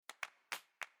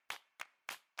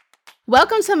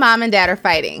Welcome to Mom and Dad Are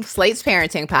Fighting, Slate's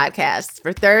parenting podcast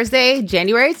for Thursday,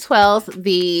 January 12th,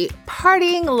 the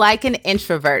Partying Like an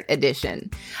Introvert edition.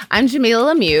 I'm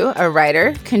Jamila Lemieux, a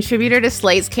writer, contributor to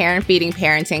Slate's Care and Feeding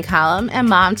Parenting column, and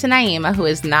mom to Naima, who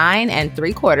is 9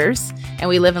 3/4, and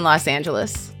we live in Los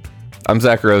Angeles. I'm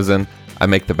Zach Rosen. I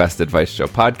make the Best Advice Show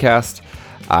podcast.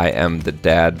 I am the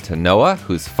dad to Noah,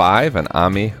 who's 5, and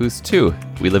Ami, who's 2.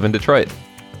 We live in Detroit.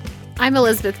 I'm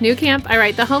Elizabeth Newcamp. I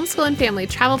write the homeschool and family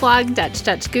travel blog,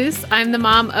 Dutch Goose. I'm the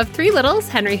mom of 3 littles,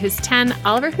 Henry, who's 10,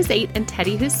 Oliver, who's 8, and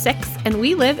Teddy, who's 6, and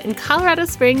we live in Colorado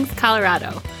Springs,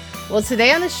 Colorado. Well,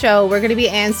 today on the show, we're going to be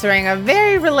answering a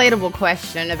very relatable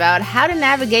question about how to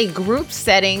navigate group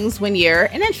settings when you're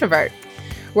an introvert.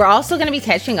 We're also going to be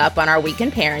catching up on our week in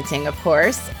parenting, of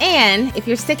course. And if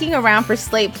you're sticking around for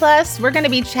Slate Plus, we're going to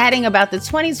be chatting about the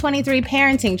 2023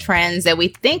 parenting trends that we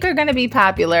think are going to be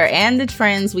popular and the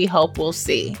trends we hope we'll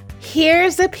see.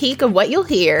 Here's a peek of what you'll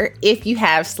hear if you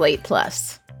have Slate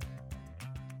Plus.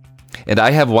 And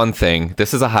I have one thing.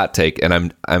 This is a hot take,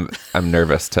 and I'm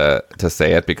nervous to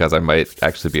say it because I might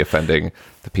actually be offending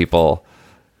the people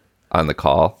on the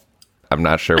call. I'm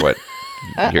not sure what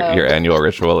your annual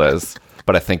ritual is.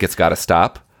 But I think it's got to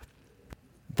stop.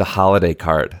 The holiday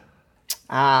card.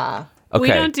 Okay. We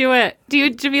don't do it. Do you,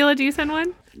 Jamila, do you send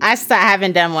one? I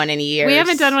haven't done one in years. We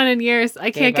haven't done one in years. I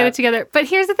can't get it together. But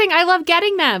here's the thing. I love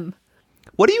getting them.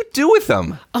 What do you do with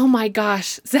them? Oh my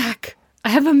gosh, Zach. I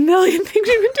have a million things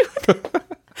you can do with them.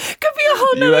 Could be a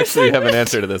whole nother You actually segment. have an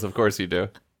answer to this. Of course you do.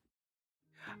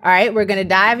 All right, we're going to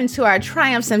dive into our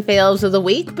triumphs and fails of the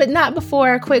week, but not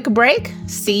before a quick break.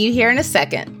 See you here in a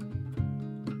second.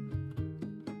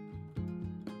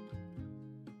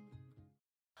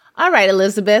 All right,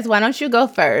 Elizabeth, why don't you go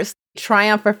first?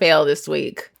 Triumph or fail this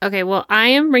week? Okay, well, I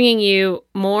am bringing you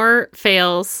more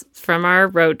fails from our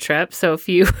road trip. So if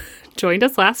you joined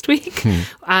us last week,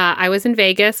 I was in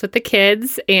Vegas with the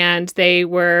kids, and they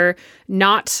were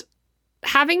not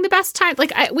having the best time.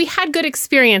 We had good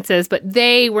experiences, but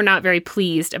they were not very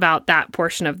pleased about that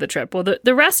portion of the trip. Well,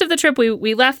 the rest of the trip,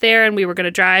 we left there and we were going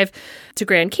to drive to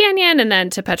Grand Canyon and then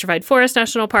to Petrified Forest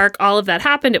National Park. All of that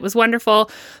happened. It was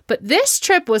wonderful. But this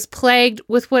trip was plagued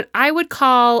with what I would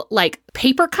call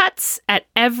paper cuts at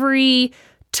every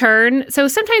turn. So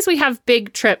sometimes we have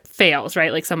big trip fails,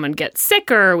 right? Like someone gets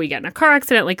sick or we get in a car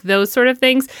accident, like those sort of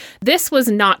things. This was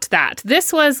not that.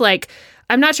 This was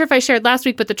I'm not sure if I shared last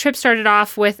week, but the trip started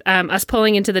off with us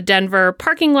pulling into the Denver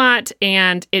parking lot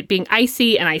and it being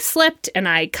icy, and I slipped and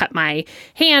I cut my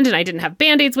hand and I didn't have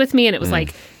Band-Aids with me, and it was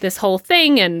this whole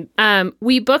thing. And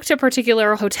we booked a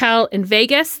particular hotel in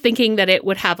Vegas thinking that it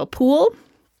would have a pool.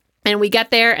 And we get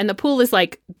there and the pool is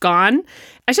gone.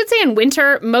 I should say in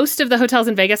winter, most of the hotels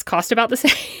in Vegas cost about the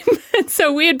same. And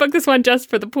so we had booked this one just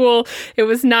for the pool. It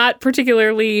was not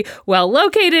particularly well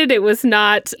located. It was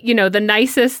not, the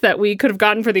nicest that we could have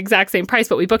gotten for the exact same price,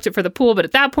 but we booked it for the pool. But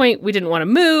at that point, we didn't want to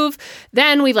move.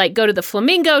 Then we go to the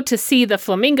Flamingo to see the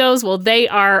flamingos. Well, they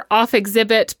are off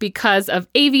exhibit because of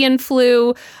avian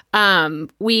flu.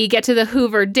 We get to the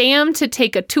Hoover Dam to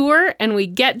take a tour, and we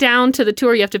get down to the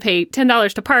tour. You have to pay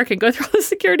 $10 to park and go through all the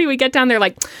security. We get down there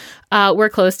we're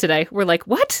closed today. We're like,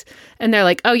 what? And they're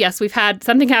like, oh, yes, we've had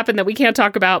something happen that we can't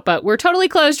talk about, but we're totally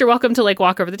closed. You're welcome to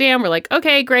walk over the dam. We're like,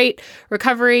 okay, great.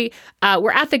 Recovery.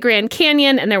 We're at the Grand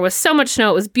Canyon, and there was so much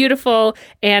snow. It was beautiful.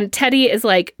 And Teddy is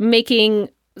making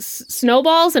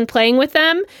snowballs and playing with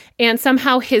them, and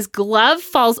somehow his glove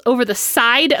falls over the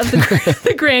side of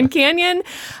the Grand Canyon.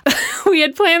 We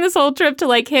had planned this whole trip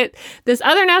to hit this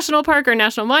other national park or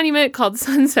national monument called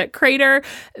Sunset Crater.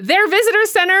 Their visitor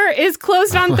center is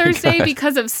closed on Thursday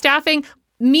because of staffing.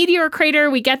 Meteor Crater,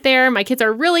 we get there. My kids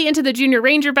are really into the Junior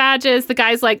Ranger badges. The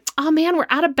guy's like, oh man, we're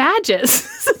out of badges.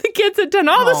 So the kids had done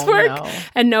all this work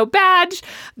and no badge.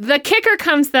 The kicker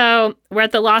comes though. We're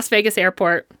at the Las Vegas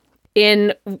airport.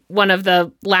 In one of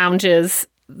the lounges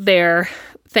there,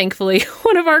 thankfully,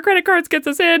 one of our credit cards gets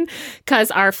us in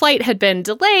because our flight had been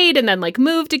delayed and then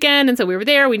moved again. And so we were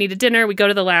there. We needed dinner. We go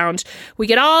to the lounge. We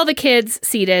get all the kids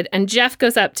seated, and Jeff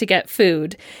goes up to get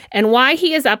food. And while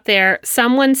he is up there,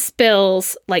 someone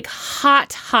spills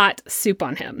hot soup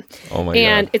on him. Oh my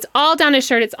And God. It's all down his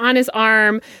shirt. It's on his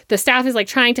arm. The staff is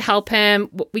trying to help him.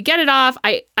 We get it off.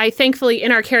 I thankfully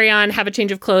in our carry-on have a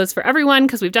change of clothes for everyone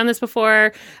because we've done this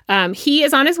before. He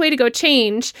is on his way to go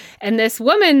change. And this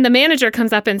woman, the manager,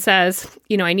 comes up and says,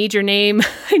 I need your name.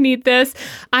 I need this.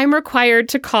 I'm required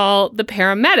to call the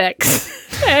paramedics.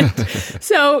 And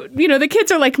so, the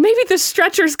kids are like, maybe the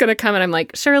stretcher's going to come. And I'm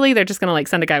like, surely they're just going to like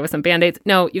send a guy with some Band-Aids.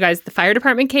 No, you guys, the fire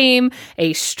department came.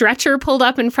 A stretcher pulled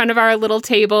up in front of our little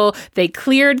table. They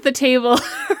cleared the table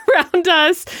around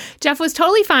us. Jeff was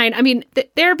totally fine. I mean,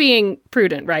 they're being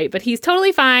prudent, right? But he's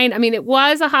totally fine. I mean, it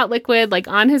was a hot liquid like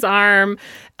on his arm.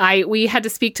 We had to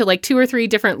speak to like 2 or 3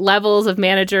 different levels of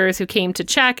managers who came to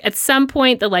check. At some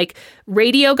point, the like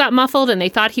radio got muffled and they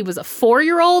thought he was a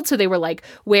 4-year-old. So they were like,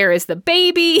 where is the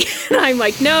baby? And I'm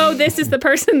like, no, this is the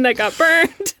person that got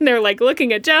burned. And they're like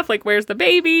looking at Jeff like, where's the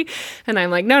baby? And I'm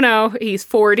like, no, he's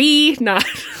 40, not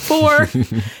 4.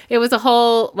 It was a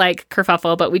whole like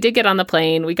kerfuffle, but we did get on the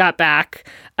plane. We got back.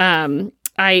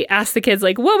 I asked the kids,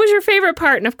 like, what was your favorite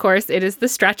part? And of course, it is the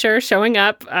stretcher showing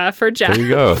up for Jeff. There you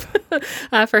go.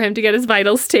 For him to get his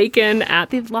vitals taken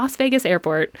at the Las Vegas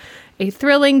airport. A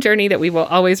thrilling journey that we will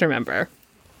always remember.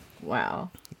 Wow.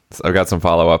 So I've got some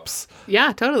follow-ups.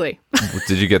 Yeah, totally.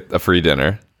 Did you get a free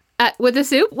dinner? With the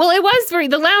soup? Well, it was free.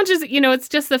 The lounge is, it's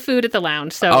just the food at the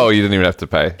lounge. So you didn't even have to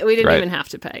pay. We didn't even have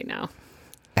to pay, no.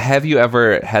 Have you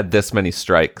ever had this many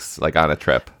strikes, like on a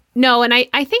trip? No, and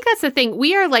I think that's the thing.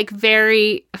 We are like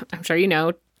very, I'm sure you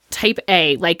know, type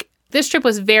A. Like this trip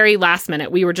was very last minute.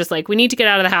 We were just like, we need to get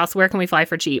out of the house. Where can we fly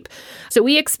for cheap? So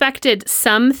we expected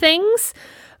some things,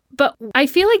 but I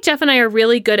feel like Jeff and I are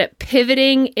really good at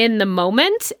pivoting in the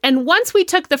moment. And once we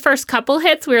took the first couple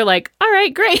hits, we were like, all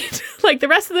right, great. Like the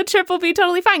rest of the trip will be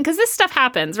totally fine. Because this stuff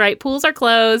happens, right? Pools are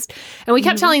closed. And we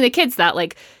kept telling the kids that,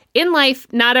 like, in life,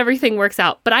 not everything works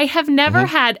out. But I have never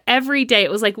had every day.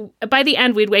 It was like by the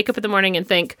end, we'd wake up in the morning and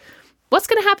think, what's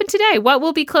going to happen today? What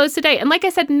will be closed today? And like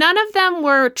I said, none of them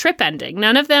were trip ending.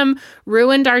 None of them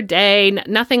ruined our day.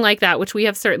 Nothing like that, which we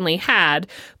have certainly had.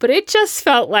 But it just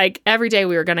felt like every day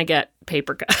we were going to get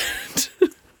paper cut.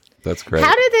 That's great.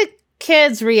 How did the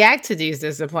kids react to these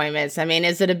disappointments? I mean,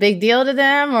 is it a big deal to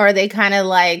them? Or are they kind of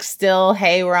like still,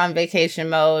 hey, we're on vacation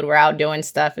mode. We're out doing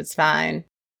stuff. It's fine.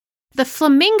 The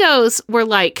flamingos were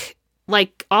like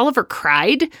Oliver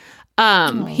cried.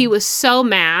 He was so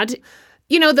mad.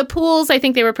 The pools, I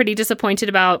think they were pretty disappointed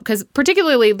about, because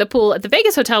particularly the pool at the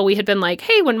Vegas hotel, we had been like,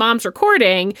 hey, when mom's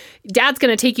recording, dad's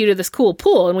going to take you to this cool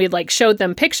pool. And we'd like showed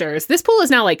them pictures. This pool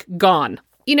is now like gone.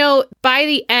 By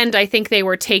the end, I think they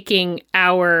were taking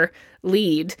our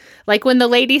lead. Like when the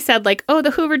lady said like, oh,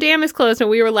 the Hoover Dam is closed. And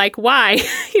we were like, why?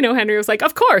 Henry was like,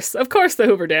 of course the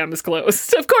Hoover Dam is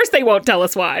closed. Of course they won't tell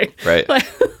us why. Right. Like,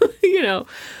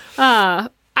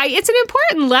 it's an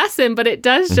important lesson, but it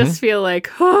does just feel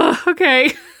like, oh,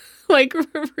 okay. Like,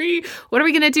 what are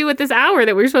we going to do with this hour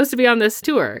that we were supposed to be on this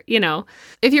tour?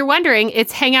 If you're wondering,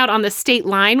 it's hang out on the state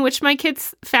line, which my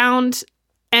kids found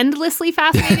endlessly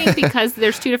fascinating because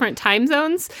there's 2 different time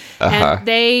zones. And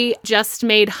they just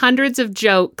made hundreds of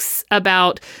jokes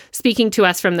about speaking to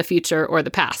us from the future or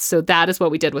the past. So that is what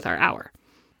we did with our hour.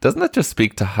 Doesn't that just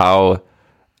speak to how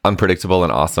unpredictable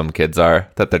and awesome kids are?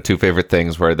 That their 2 favorite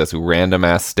things were this random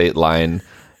ass state line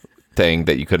thing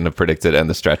that you couldn't have predicted and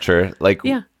the stretcher. Like,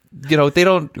 yeah. They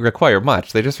don't require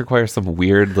much. They just require some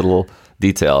weird little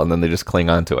detail and then they just cling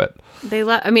on to it.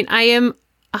 I am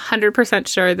 100%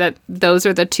 sure that those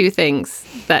are the 2 things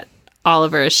that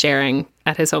Oliver is sharing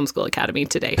at his homeschool academy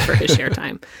today for his share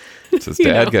time. It's his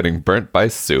dad getting burnt by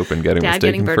soup and getting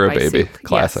mistaken for a baby. Soup.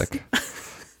 Classic.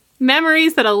 Yes.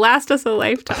 Memories that'll last us a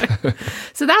lifetime.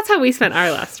 So that's how we spent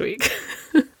our last week.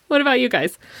 What about you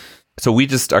guys? So we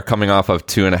just are coming off of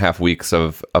 2.5 weeks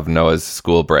of Noah's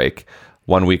school break.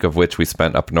 1 week of which we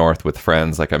spent up north with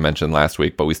friends, like I mentioned last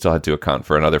week, but we still had to account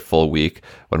for another full week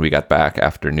when we got back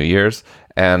after New Year's.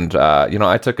 And,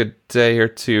 I took a day or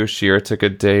two, Shira took a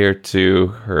day or two,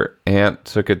 her aunt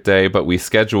took a day, but we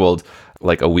scheduled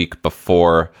like a week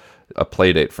before a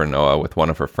play date for Noah with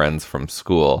one of her friends from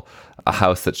school, a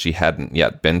house that she hadn't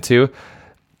yet been to.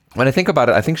 When I think about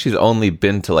it, I think she's only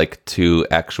been to like 2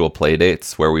 actual play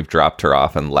dates where we've dropped her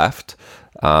off and left.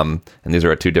 And these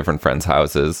are at 2 different friends'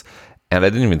 houses. And I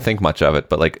didn't even think much of it,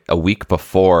 but like a week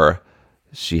before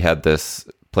she had this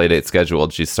play date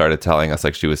scheduled, she started telling us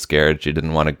like she was scared, she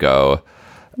didn't want to go.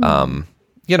 Kind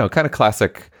of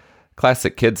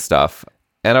classic kid stuff.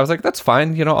 And I was like, that's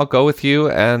fine, I'll go with you.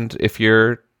 And if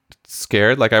you're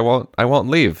scared, like I won't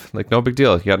leave. Like no big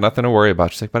deal. You got nothing to worry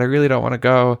about. She's like, but I really don't want to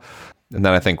go. And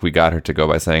then I think we got her to go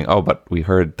by saying, oh, but we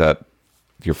heard that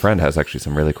your friend has actually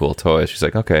some really cool toys. She's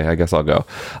like, okay, I guess I'll go.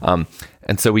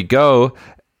 And so we go.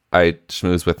 I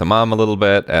schmooze with the mom a little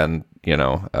bit and,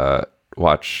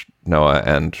 watch Noah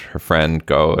and her friend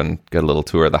go and get a little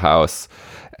tour of the house.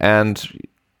 And,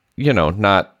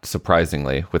 not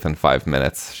surprisingly, within 5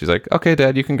 minutes, she's like, okay,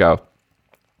 Dad, you can go.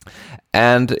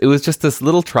 And it was just this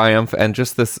little triumph and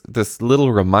just this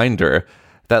little reminder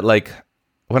that like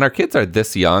when our kids are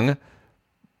this young,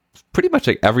 pretty much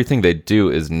like everything they do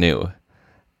is new.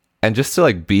 And just to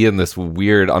like be in this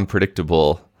weird,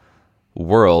 unpredictable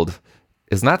world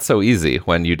is not so easy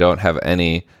when you don't have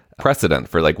any precedent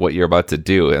for like what you're about to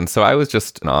do. And so I was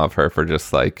just in awe of her for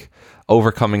just like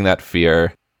overcoming that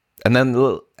fear. And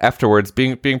then afterwards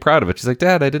being proud of it. She's like,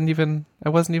 Dad, I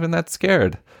wasn't even that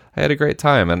scared. I had a great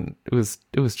time. And it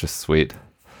was just sweet.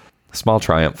 Small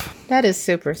triumph. That is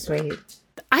super sweet.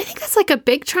 I think that's like a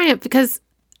big triumph because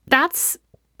that's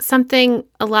something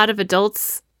a lot of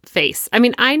adults face. I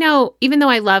mean, I know, even though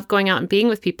I love going out and being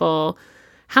with people,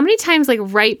 how many times, like,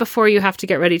 right before you have to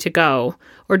get ready to go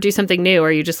or do something new,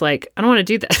 are you just like, I don't want to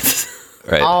do this?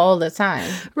 Right. All the time.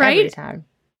 Right? Every time.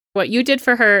 What you did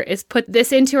for her is put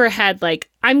this into her head, like,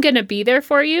 I'm going to be there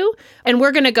for you, and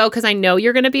we're going to go because I know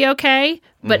you're going to be okay,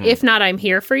 but if not, I'm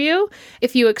here for you.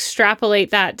 If you extrapolate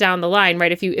that down the line,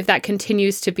 right, if that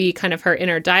continues to be kind of her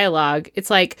inner dialogue, it's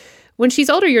like, when she's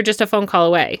older, you're just a phone call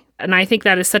away. And I think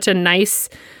that is such a nice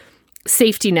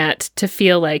safety net to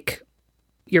feel like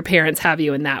your parents have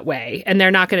you in that way. And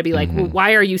they're not going to be like, well,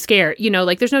 why are you scared? You know,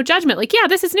 like there's no judgment. Like, yeah,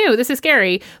 this is new. This is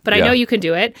scary, but I know you can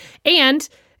do it. And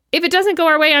if it doesn't go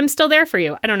our way, I'm still there for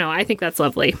you. I don't know. I think that's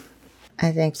lovely.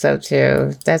 I think so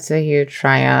too. That's a huge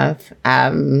triumph.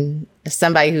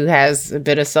 Somebody who has a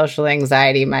bit of social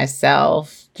anxiety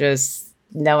myself, just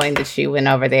knowing that she went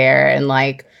over there and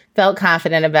like felt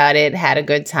confident about it, had a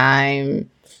good time.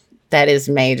 That is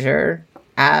major.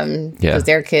 Because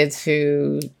there are kids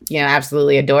who,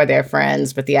 absolutely adore their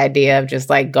friends, but the idea of just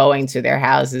like going to their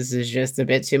houses is just a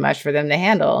bit too much for them to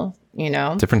handle,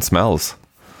 Different smells,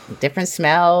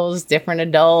 different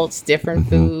adults, different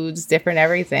foods, different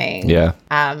everything. Yeah.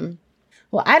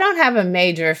 Well, I don't have a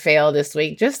major fail this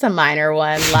week, just a minor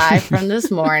one live from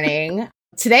this morning.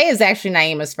 Today is actually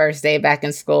Naima's first day back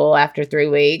in school after 3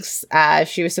 weeks.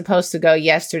 She was supposed to go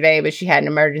yesterday, but she had an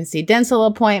emergency dental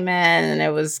appointment and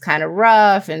it was kind of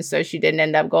rough. And so she didn't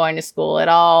end up going to school at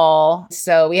all.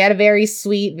 So we had a very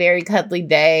sweet, very cuddly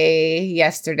day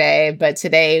yesterday. But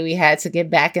today we had to get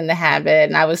back in the habit.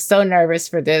 And I was so nervous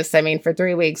for this. I mean, for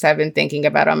 3 weeks, I've been thinking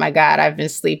about, oh my God, I've been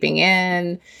sleeping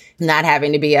in, not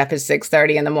having to be up at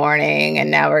 6:30 in the morning.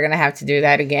 And now we're going to have to do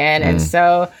that again. And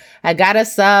so I got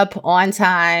us up on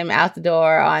time, out the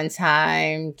door on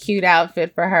time, cute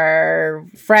outfit for her,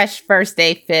 fresh first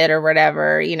day fit or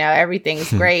whatever. Everything's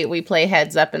great. We play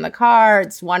heads up in the car.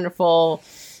 It's wonderful.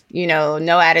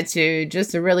 No attitude,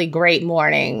 just a really great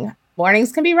morning.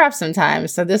 Mornings can be rough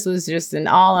sometimes. So this was just an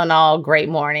all in all great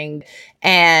morning.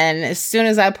 And as soon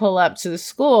as I pull up to the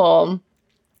school,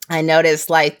 I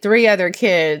noticed like 3 other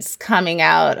kids coming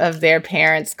out of their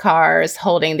parents' cars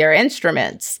holding their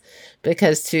instruments,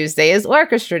 because Tuesday is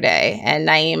orchestra day and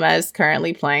Naima is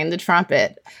currently playing the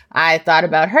trumpet. I thought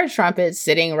about her trumpet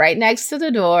sitting right next to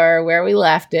the door where we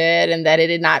left it, and that it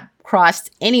had not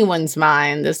crossed anyone's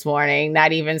mind this morning,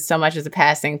 not even so much as a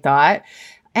passing thought.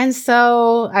 And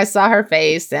so I saw her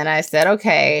face and I said,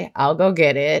 okay, I'll go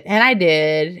get it. And I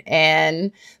did.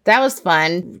 And that was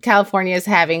fun. California is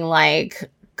having like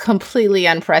completely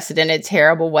unprecedented,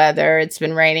 terrible weather. It's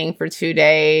been raining for 2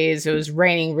 days. It was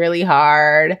raining really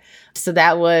hard. So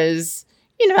that was,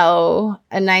 a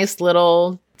nice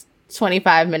little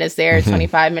 25 minutes there,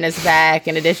 25 minutes back,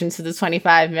 in addition to the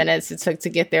 25 minutes it took to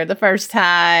get there the first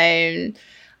time.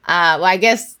 Well, I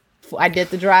guess I did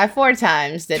the drive 4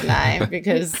 times, didn't I?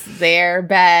 Because there,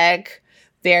 back,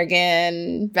 there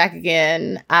again, back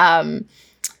again.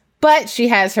 But she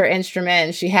has her instrument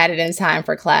and she had it in time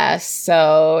for class.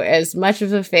 So as much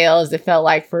of a fail as it felt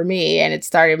like for me, and it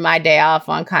started my day off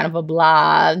on kind of a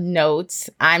blah note,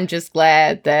 I'm just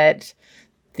glad that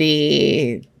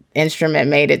the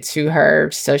instrument made it to her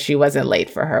so she wasn't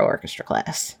late for her orchestra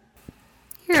class.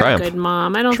 You're Triumph. a good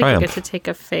mom. I don't think you get to take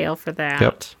a fail for that.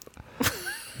 Yep.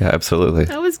 Yeah, absolutely.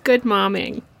 That was good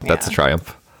momming. That's a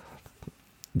triumph.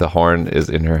 The horn is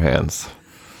in her hands.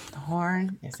 The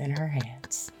horn is in her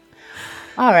hands.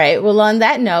 All right. Well, on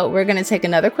that note, we're going to take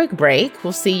another quick break.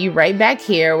 We'll see you right back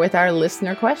here with our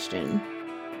listener question.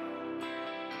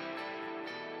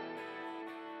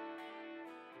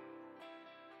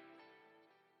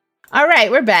 All right,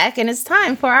 we're back, and it's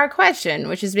time for our question,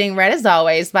 which is being read as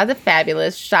always by the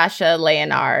fabulous Shasha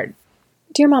Leonard.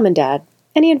 Dear Mom and Dad,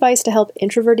 any advice to help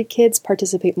introverted kids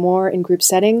participate more in group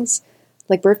settings,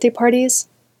 like birthday parties?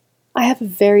 I have a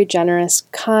very generous,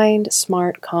 kind,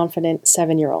 smart, confident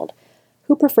 7-year-old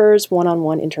who prefers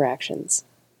one-on-one interactions.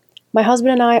 My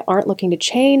husband and I aren't looking to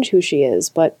change who she is,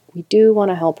 but we do want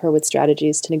to help her with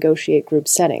strategies to negotiate group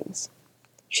settings.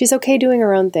 She's okay doing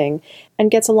her own thing and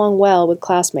gets along well with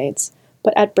classmates,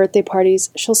 but at birthday parties,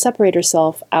 she'll separate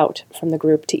herself out from the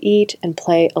group to eat and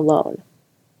play alone.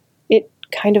 It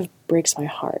kind of breaks my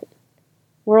heart.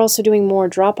 We're also doing more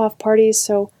drop-off parties,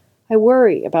 so I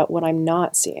worry about what I'm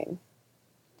not seeing.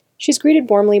 She's greeted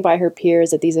warmly by her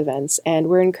peers at these events, and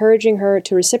we're encouraging her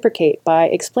to reciprocate by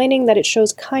explaining that it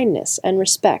shows kindness and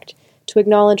respect to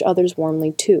acknowledge others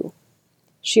warmly too.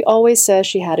 She always says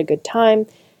she had a good time,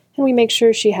 and we make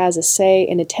sure she has a say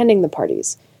in attending the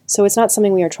parties, so it's not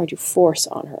something we are trying to force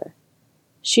on her.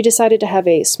 She decided to have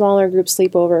a smaller group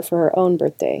sleepover for her own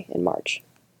birthday in March.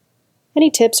 Any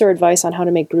tips or advice on how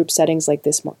to make group settings like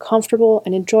this more comfortable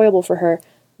and enjoyable for her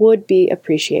would be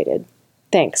appreciated.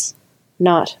 Thanks.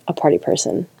 Not a party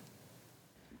person.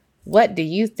 What do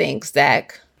you think,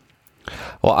 Zach?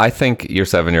 Well, I think your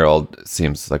 7-year-old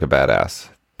seems like a badass.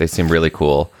 They seem really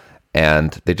cool,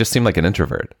 and they just seem like an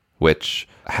introvert, which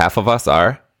half of us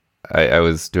are. I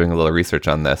was doing a little research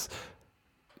on this.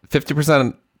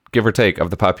 50%, give or take, of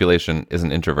the population is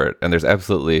an introvert, and there's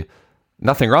absolutely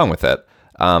nothing wrong with it.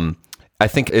 I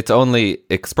think it's only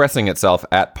expressing itself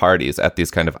at parties, at these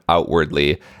kind of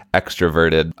outwardly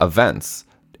extroverted events.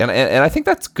 And I think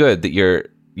that's good that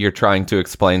you're trying to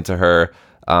explain to her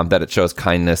that it shows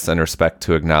kindness and respect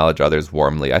to acknowledge others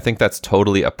warmly. I think that's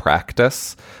totally a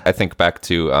practice. I think back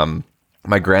to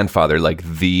my grandfather, like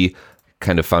the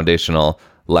kind of foundational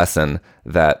lesson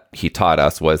that he taught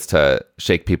us was to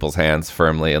shake people's hands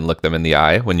firmly and look them in the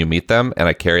eye when you meet them. And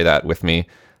I carry that with me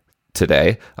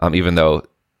today, even though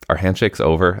our handshake's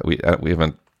over. We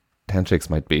haven't, handshakes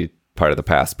might be part of the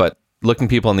past, but looking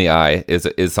people in the eye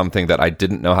is something that I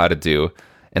didn't know how to do,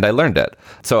 and I learned it.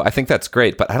 So I think that's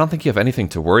great, but I don't think you have anything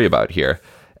to worry about here.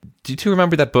 Do you two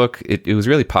remember that book? It was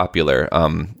really popular.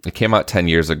 It came out 10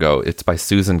 years ago. It's by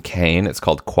Susan Cain. It's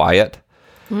called Quiet.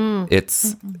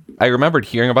 I remembered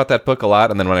hearing about that book a lot,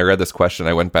 and then when I read this question,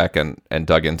 I went back and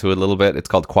dug into it a little bit. It's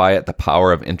called Quiet, The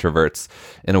Power of Introverts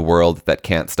in a World That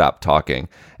Can't Stop Talking.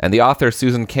 And the author,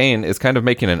 Susan Cain, is kind of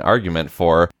making an argument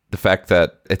for the fact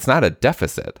that it's not a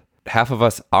deficit. Half of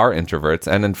us are introverts.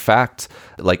 And in fact,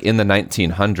 like in the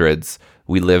 1900s,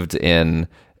 we lived in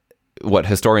what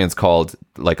historians called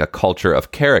like a culture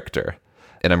of character.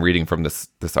 And I'm reading from this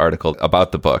article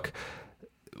about the book.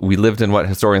 We lived in what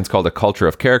historians called a culture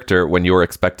of character when you were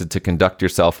expected to conduct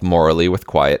yourself morally with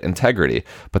quiet integrity.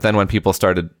 But then when people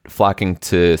started flocking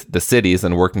to the cities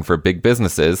and working for big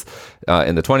businesses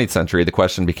in the 20th century, the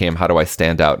question became, how do I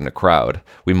stand out in a crowd?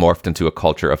 We morphed into a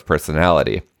culture of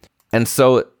personality. And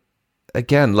so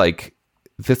again, like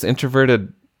this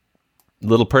introverted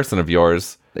little person of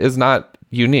yours is not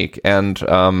unique. And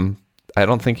I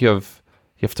don't think you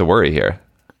have to worry here.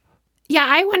 Yeah,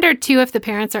 I wonder too if the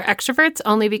parents are extroverts,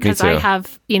 only because I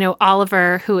have,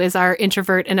 Oliver, who is our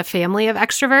introvert in a family of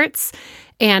extroverts.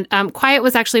 And Quiet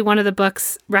was actually one of the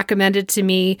books recommended to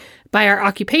me by our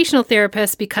occupational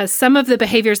therapist, because some of the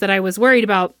behaviors that I was worried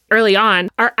about early on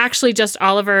are actually just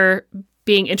Oliver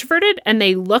being introverted, and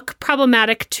they look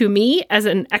problematic to me as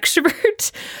an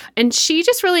extrovert. And she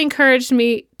just really encouraged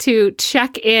me to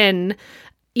check in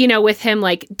with him,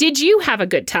 like, did you have a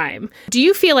good time? Do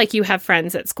you feel like you have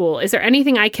friends at school? Is there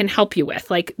anything I can help you with?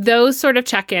 Like those sort of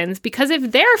check-ins, because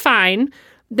if they're fine,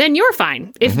 then you're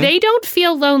fine. If they don't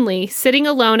feel lonely sitting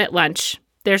alone at lunch,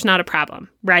 there's not a problem,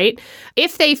 right?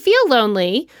 If they feel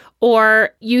lonely or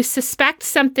you suspect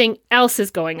something else is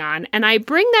going on. And I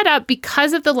bring that up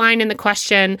because of the line in the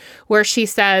question where she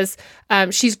says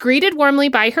she's greeted warmly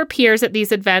by her peers at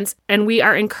these events, and we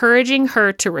are encouraging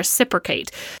her to reciprocate.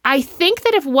 I think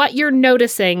that if what you're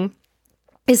noticing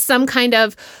is some kind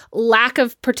of lack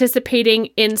of participating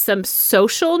in some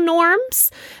social norms,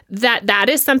 that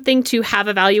is something to have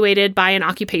evaluated by an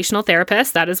occupational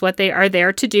therapist. That is what they are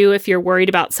there to do. If you're worried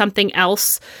about something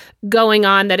else going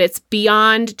on, that it's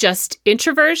beyond just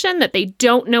introversion, that they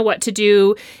don't know what to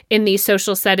do in these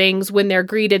social settings. When they're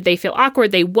greeted, they feel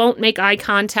awkward. They won't make eye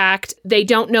contact. They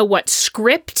don't know what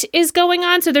script is going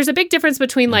on. So there's a big difference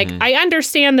between like, I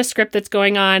understand the script that's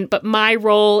going on, but my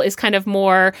role is kind of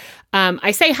more,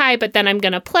 I say hi, but then I'm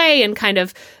going to play and kind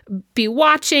of be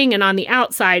watching and on the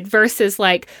outside, versus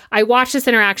like, I watch this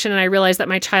interaction and I realize that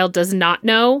my child does not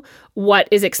know what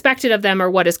is expected of them or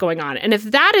what is going on. And if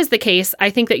that is the case, I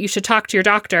think that you should talk to your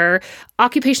doctor.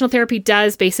 Occupational therapy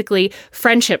does basically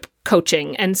friendship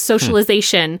coaching and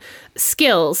socialization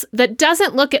skills that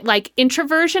doesn't look at like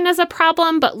introversion as a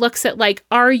problem, but looks at like,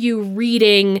 are you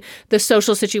reading the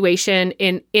social situation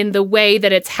in the way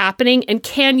that it's happening? And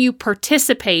can you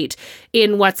participate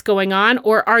in what's going on?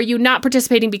 Or are you not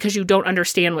participating because you don't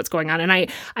understand what's going on? And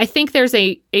I think there's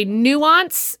a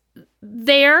nuance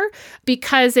there,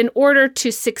 because in order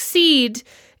to succeed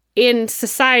in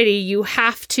society, you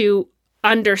have to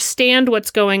understand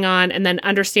what's going on and then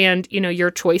understand,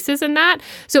 your choices in that.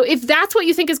 So if that's what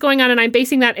you think is going on, and I'm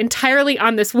basing that entirely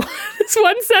on this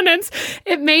one sentence,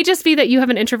 it may just be that you have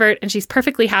an introvert and she's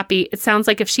perfectly happy. It sounds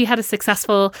like if she had a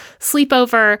successful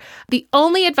sleepover, the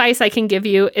only advice I can give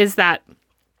you is that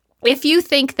if you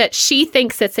think that she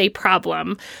thinks it's a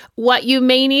problem, what you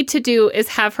may need to do is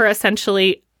have her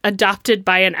essentially adopted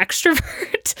by an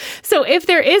extrovert. So if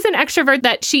there is an extrovert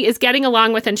that she is getting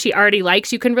along with and she already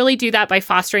likes, you can really do that by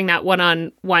fostering that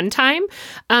one-on-one time.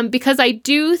 Because I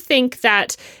do think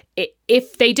that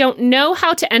if they don't know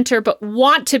how to enter but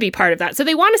want to be part of that, so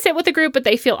they want to sit with a group but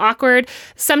they feel awkward,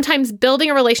 sometimes building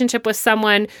a relationship with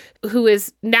someone who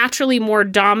is naturally more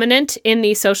dominant in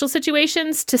these social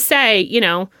situations to say,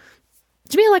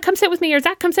 Jamila, come sit with me, or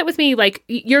Zach, come sit with me, like,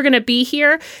 you're going to be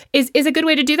here, is a good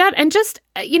way to do that. And just,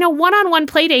 one-on-one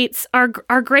play dates are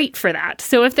great for that.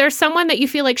 So if there's someone that you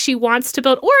feel like she wants to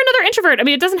build, or another introvert,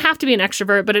 it doesn't have to be an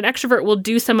extrovert, but an extrovert will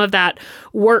do some of that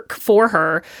work for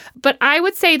her. But I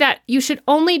would say that you should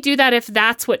only do that if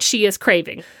that's what she is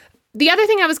craving. The other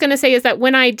thing I was going to say is that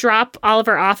when I drop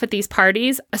Oliver off at these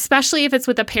parties, especially if it's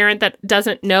with a parent that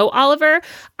doesn't know Oliver,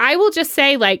 I will just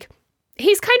say, like,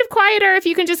 he's kind of quieter if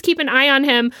you can just keep an eye on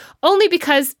him, only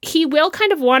because he will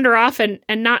kind of wander off and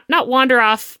not wander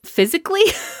off physically,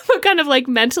 but kind of like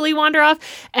mentally wander off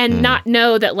and not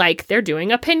know that like they're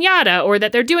doing a piñata or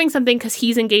that they're doing something because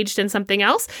he's engaged in something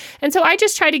else. And so I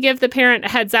just try to give the parent a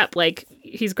heads up, like,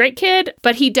 he's a great kid,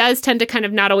 but he does tend to kind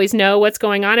of not always know what's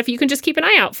going on. If you can just keep an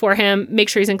eye out for him, make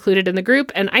sure he's included in the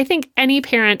group. And I think any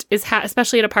parent is,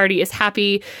 especially at a party, is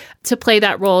happy to play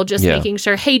that role, just making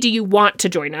sure, hey, do you want to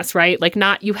join us, right? Like,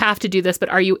 not you have to do this, but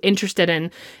are you interested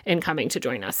in coming to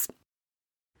join us?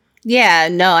 Yeah,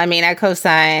 no, I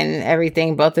co-sign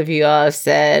everything both of you all have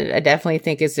said. I definitely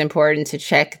think it's important to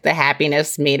check the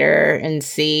happiness meter and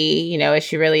see, is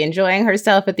she really enjoying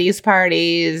herself at these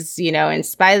parties, in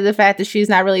spite of the fact that she's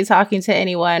not really talking to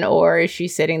anyone, or is she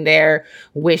sitting there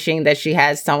wishing that she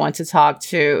has someone to talk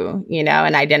to,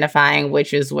 and identifying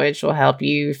which is which will help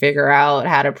you figure out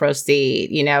how to proceed,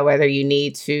 whether you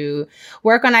need to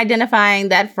work on identifying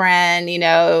that friend,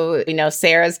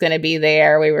 Sarah's going to be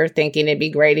there. We were thinking it'd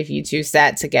be great if you two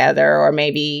sat together, or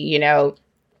maybe,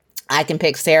 I can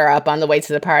pick Sarah up on the way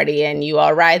to the party and you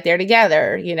all ride there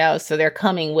together, so they're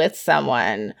coming with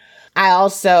someone. I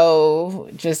also,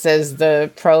 just as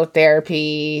the pro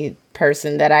therapy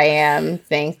person that I am,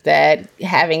 think that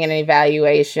having an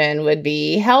evaluation would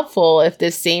be helpful if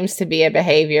this seems to be a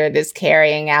behavior that's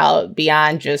carrying out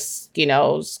beyond just,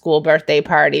 school birthday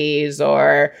parties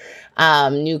or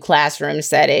new classroom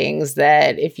settings,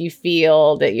 that if you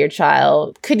feel that your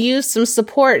child could use some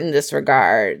support in this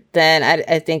regard, then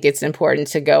I think it's important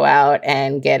to go out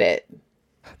and get it.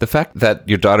 The fact that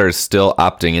your daughter is still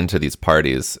opting into these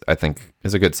parties, I think,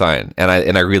 is a good sign. And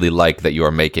I really like that you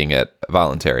are making it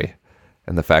voluntary.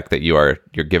 And the fact that you're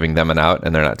giving them an out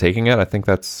and they're not taking it, I think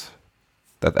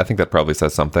that probably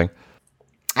says something.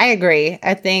 I agree.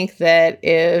 I think that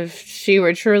if she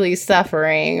were truly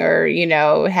suffering or,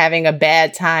 having a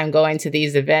bad time going to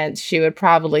these events, she would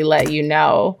probably let you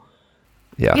know.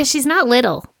 Yeah, she's not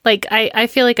little. Like, I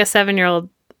feel like a 7-year-old.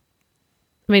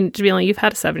 Jamila, you've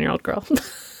had a 7-year-old girl.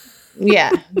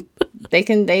 Yeah. They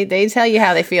tell you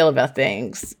how they feel about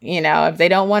things. If they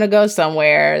don't want to go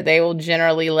somewhere, they will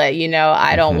generally let you know,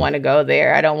 I don't want to go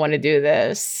there. I don't want to do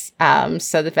this.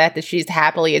 So the fact that she's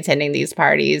happily attending these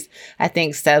parties, I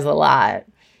think, says a lot.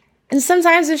 And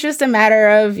sometimes it's just a matter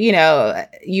of, you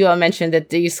all mentioned that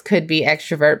these could be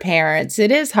extrovert parents.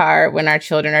 It is hard when our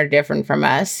children are different from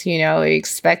us. We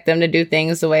expect them to do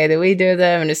things the way that we do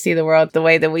them and to see the world the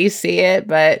way that we see it.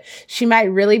 But she might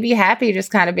really be happy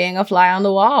just kind of being a fly on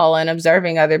the wall and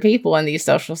observing other people in these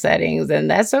social settings.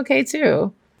 And that's okay,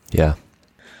 too. Yeah.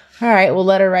 All right. Well,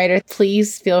 letter writer,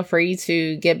 please feel free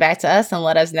to get back to us and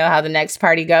let us know how the next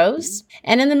party goes.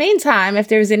 And in the meantime, if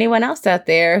there's anyone else out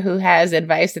there who has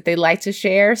advice that they'd like to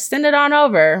share, send it on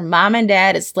over,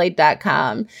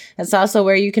 momanddad@slate.com. That's also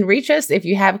where you can reach us if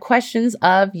you have questions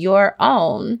of your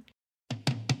own.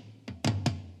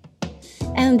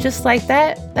 And just like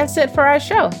that, that's it for our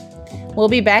show. We'll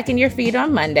be back in your feed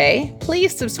on Monday.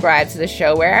 Please subscribe to the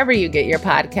show wherever you get your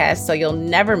podcasts so you'll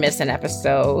never miss an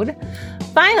episode.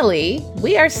 Finally,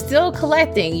 we are still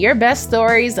collecting your best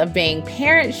stories of being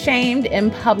parent-shamed in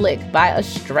public by a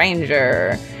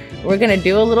stranger. We're going to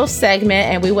do a little segment,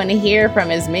 and we want to hear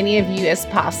from as many of you as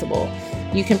possible.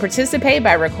 You can participate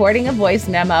by recording a voice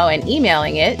memo and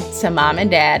emailing it to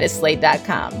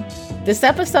momanddad@slate.com. This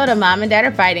episode of Mom and Dad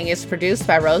Are Fighting is produced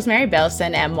by Rosemary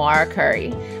Belson and Maura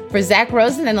Curry. For Zach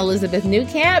Rosen and Elizabeth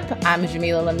Newcamp, I'm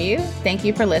Jamila Lemieux. Thank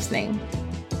you for listening.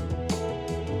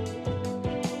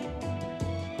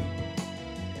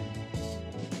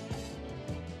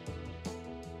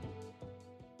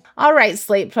 All right,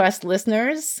 Slate Plus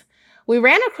listeners. We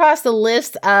ran across a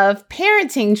list of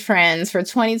parenting trends for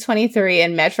 2023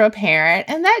 in Metro Parent,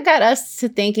 and that got us to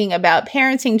thinking about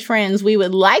parenting trends we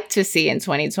would like to see in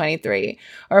 2023,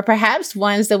 or perhaps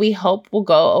ones that we hope will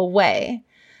go away.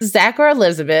 Zach or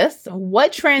Elizabeth,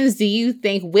 what trends do you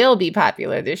think will be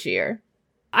popular this year?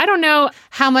 I don't know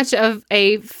how much of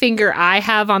a finger I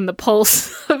have on the pulse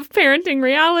of parenting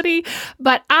reality,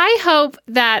 but I hope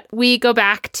that we go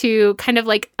back to kind of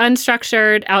like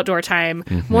unstructured outdoor time,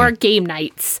 more game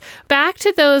nights, back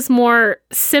to those more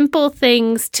simple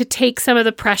things to take some of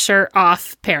the pressure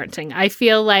off parenting. I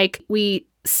feel like we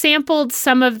sampled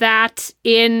some of that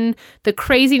in the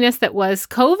craziness that was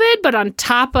COVID, but on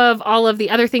top of all of the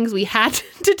other things we had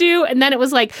to do. And then it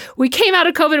was like we came out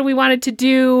of COVID and we wanted to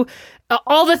do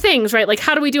all the things, right? Like,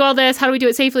 how do we do all this? How do we do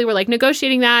it safely? We're like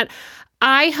negotiating that.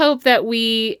 I hope that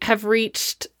we have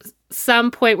reached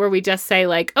some point where we just say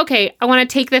like, okay, I want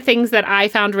to take the things that I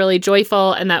found really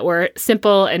joyful and that were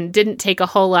simple and didn't take a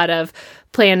whole lot of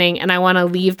planning. And I want to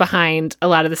leave behind a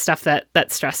lot of the stuff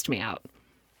that stressed me out.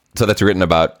 So that's written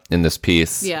about in this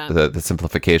piece, Yeah. the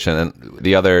simplification. And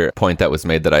the other point that was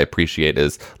made that I appreciate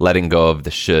is letting go of the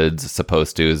shoulds,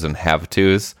 supposed tos, and have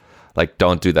tos. Like,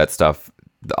 don't do that stuff.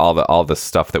 All the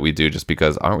stuff that we do just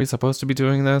because aren't we supposed to be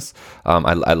doing this?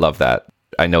 I love that.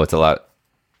 I know it's a lot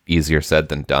easier said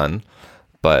than done,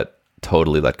 but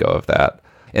totally let go of that.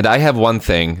 And I have one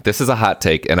thing. This is a hot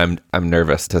take, and I'm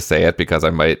nervous to say it because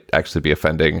I might actually be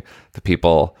offending the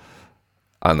people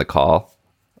on the call.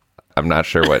 I'm not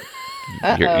sure what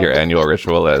your annual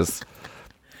ritual is.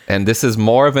 And this is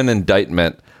more of an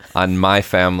indictment on my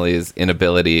family's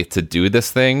inability to do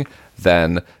this thing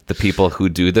than the people who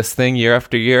do this thing year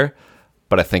after year,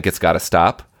 but I think it's got to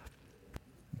stop.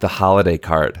 The holiday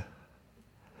card.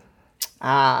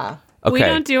 Ah. Okay. We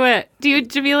don't do it. Do you,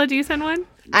 Jamila, do you send one?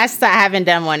 I haven't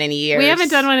done one in years. We haven't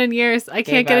done one in years. I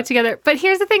can't get it together. But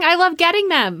here's the thing. I love getting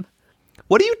them.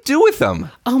 What do you do with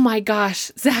them? Oh my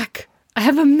gosh, Zach, I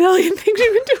have a million things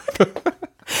you can do with them.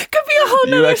 Could be a whole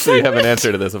nother You actually segment. have an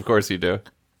answer to this. Of course you do.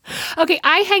 Okay,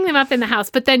 I hang them up in the house,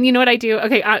 but then you know what I do?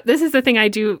 Okay, this is the thing I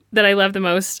do that I love the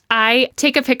most. I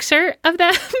take a picture of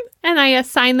them and I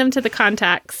assign them to the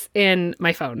contacts in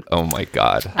my phone. Oh my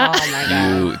God. Oh my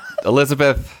God.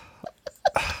 Elizabeth.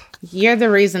 You're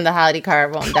the reason the holiday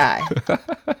card won't die.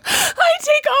 I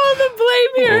take all the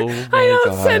blame here. Oh my I don't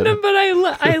God. send them, but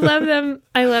I love them.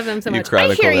 I love them so You much. I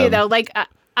chronicle hear you them. though. Like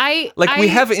We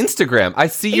have Instagram. I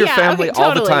see your Yeah, family okay, all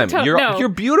the totally. time. No. You're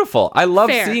beautiful. I love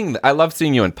Fair.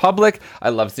 seeing you in public. I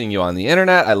love seeing you on the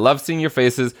internet. I love seeing your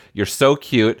faces. You're so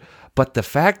cute. But the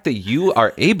fact that you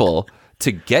are able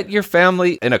to get your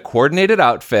family in a coordinated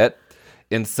outfit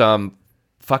in some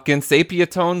fucking sepia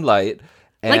tone light,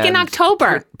 and like in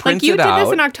October. print Like you it did out.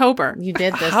 this in October. You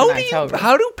did this How in do October.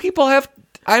 how do people have?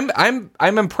 I'm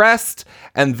impressed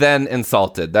and then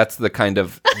insulted. That's the kind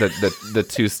of the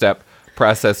two-step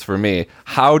process for me.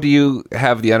 How do you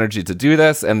have the energy to do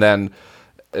this? And then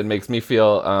it makes me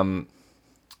feel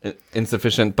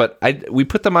insufficient. But we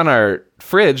put them on our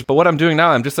fridge. But what I'm doing now,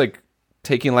 I'm just like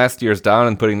taking last year's down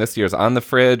and putting this year's on the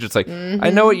fridge. It's like, I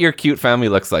know what your cute family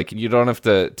looks like. You don't have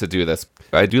to do this.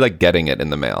 I do like getting it in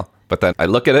the mail. But then I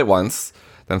look at it once.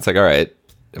 Then it's like, all right,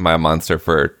 am I a monster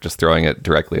for just throwing it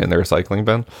directly in the recycling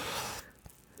bin?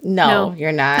 No,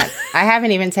 you're not. I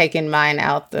haven't even taken mine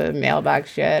out the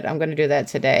mailbox yet. I'm going to do that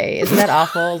today. Isn't that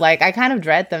awful? Like, I kind of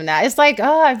dread them now. It's like,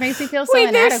 oh, it makes me feel so Wait,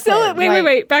 they're inadequate. still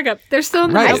wait, back up. They're still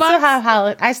in the Right.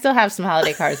 mailbox. I still have some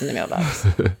holiday cards in the mailbox.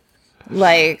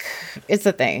 Like, it's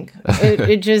a thing. I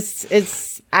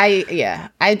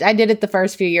did it the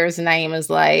first few years in Naima's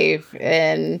life,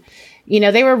 and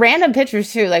they were random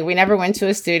pictures too. Like, we never went to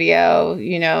a studio.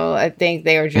 I think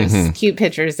they were just cute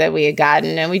pictures that we had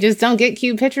gotten, and we just don't get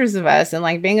cute pictures of us. And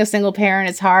like being a single parent,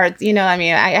 it's hard.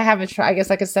 I have I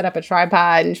guess I could set up a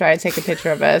tripod and try to take a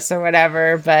picture of us or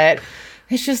whatever, but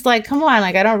it's just like, come on,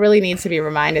 like I don't really need to be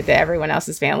reminded that everyone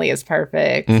else's family is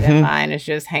perfect and mine is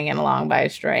just hanging along by a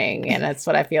string. And that's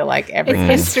what I feel like every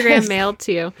Instagram mailed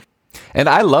to you. And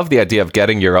I love the idea of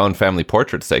getting your own family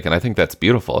portraits taken. I think that's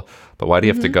beautiful. But why do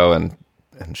you have to go and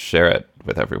share it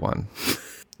with everyone?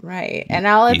 Right. And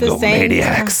all at the same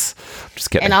Egomaniacs. I'm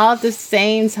just kidding. And all at the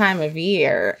same time of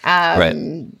year.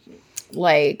 Right.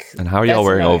 Like, And how are y'all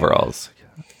wearing overalls?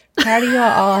 How do y'all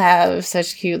all have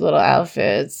such cute little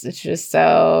outfits? It's just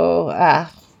so I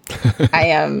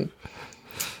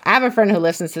have a friend who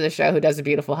listens to the show who does a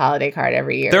beautiful holiday card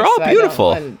every year. They're all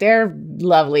beautiful. They're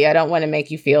lovely. I don't want to make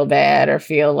you feel bad or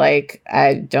feel like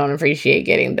I don't appreciate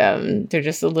getting them. They're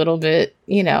just a little bit,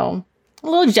 a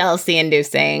little jealousy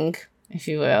inducing, if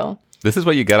you will. This is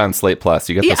what you get on Slate Plus.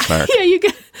 You get the snark. Yeah, you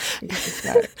get.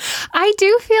 I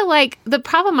do feel like the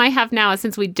problem I have now is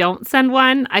since we don't send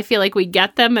one, I feel like we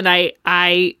get them, and I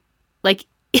like.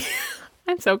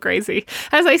 I'm so crazy.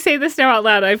 As I say this now out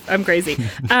loud, I'm crazy.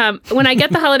 When I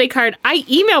get the holiday card, I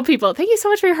email people. Thank you so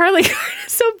much for your holiday card.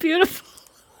 It's so beautiful.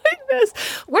 Like this.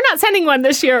 We're not sending one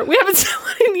this year. We haven't sent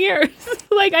one in years.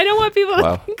 Like, I don't want people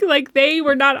to think like they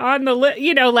were not on the list,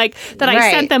 like that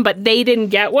I sent them, but they didn't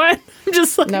get one. I'm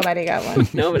just like, nobody got one.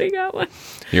 Nobody got one.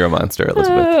 You're a monster,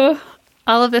 Elizabeth.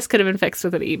 All of this could have been fixed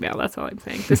with an email. That's all I'm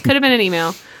saying. This could have been an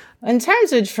email. In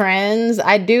terms of trends,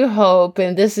 I do hope,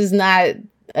 and this is not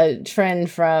a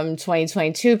trend from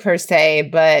 2022 per se,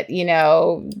 but,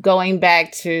 going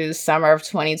back to summer of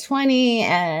 2020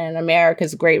 and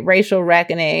America's great racial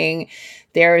reckoning,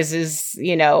 there is this,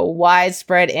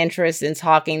 widespread interest in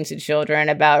talking to children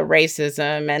about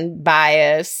racism and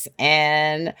bias.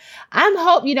 And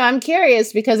I'm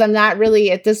curious because I'm not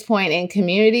really at this point in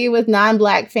community with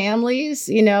non-Black families.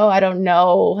 I don't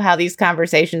know how these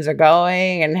conversations are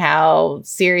going and how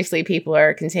seriously people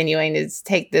are continuing to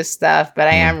take this stuff. But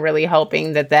I am really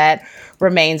hoping that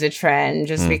remains a trend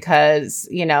just because,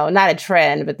 not a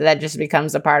trend, but that just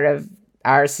becomes a part of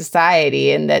our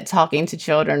society, and that talking to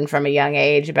children from a young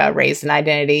age about race and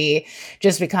identity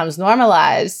just becomes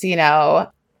normalized.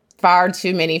 Far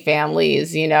too many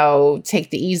families, take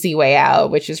the easy way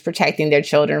out, which is protecting their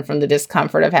children from the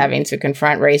discomfort of having to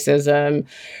confront racism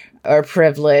or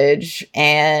privilege.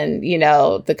 And,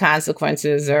 the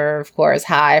consequences are, of course,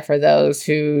 high for those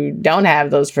who don't have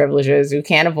those privileges, who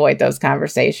can't avoid those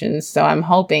conversations. So I'm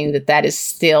hoping that is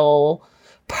still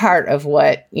part of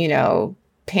what,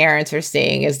 parents are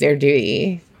seeing as their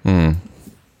duty.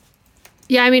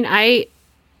 Yeah, I mean, I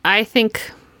think,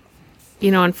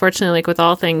 unfortunately, like with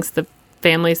all things, the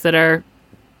families that are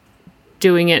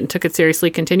doing it and took it seriously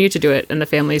continue to do it, and the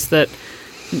families that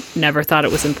never thought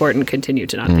it was important continue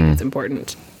to not think it's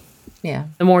important. Yeah.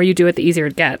 The more you do it, the easier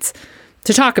it gets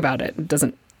to talk about it. It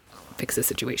doesn't fix the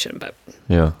situation, but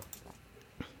yeah,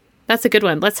 that's a good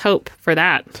one. Let's hope for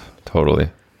that. Totally.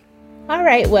 All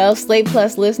right. Well, Slate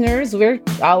Plus listeners, we're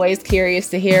always curious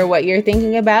to hear what you're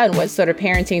thinking about and what sort of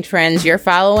parenting trends you're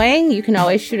following. You can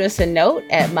always shoot us a note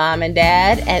at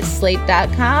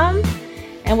momanddad@slate.com.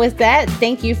 And with that,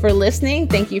 thank you for listening.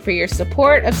 Thank you for your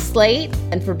support of Slate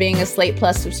and for being a Slate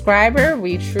Plus subscriber.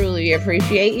 We truly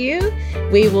appreciate you.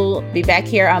 We will be back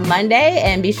here on Monday,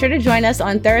 and be sure to join us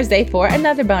on Thursday for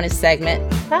another bonus segment.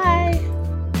 Bye.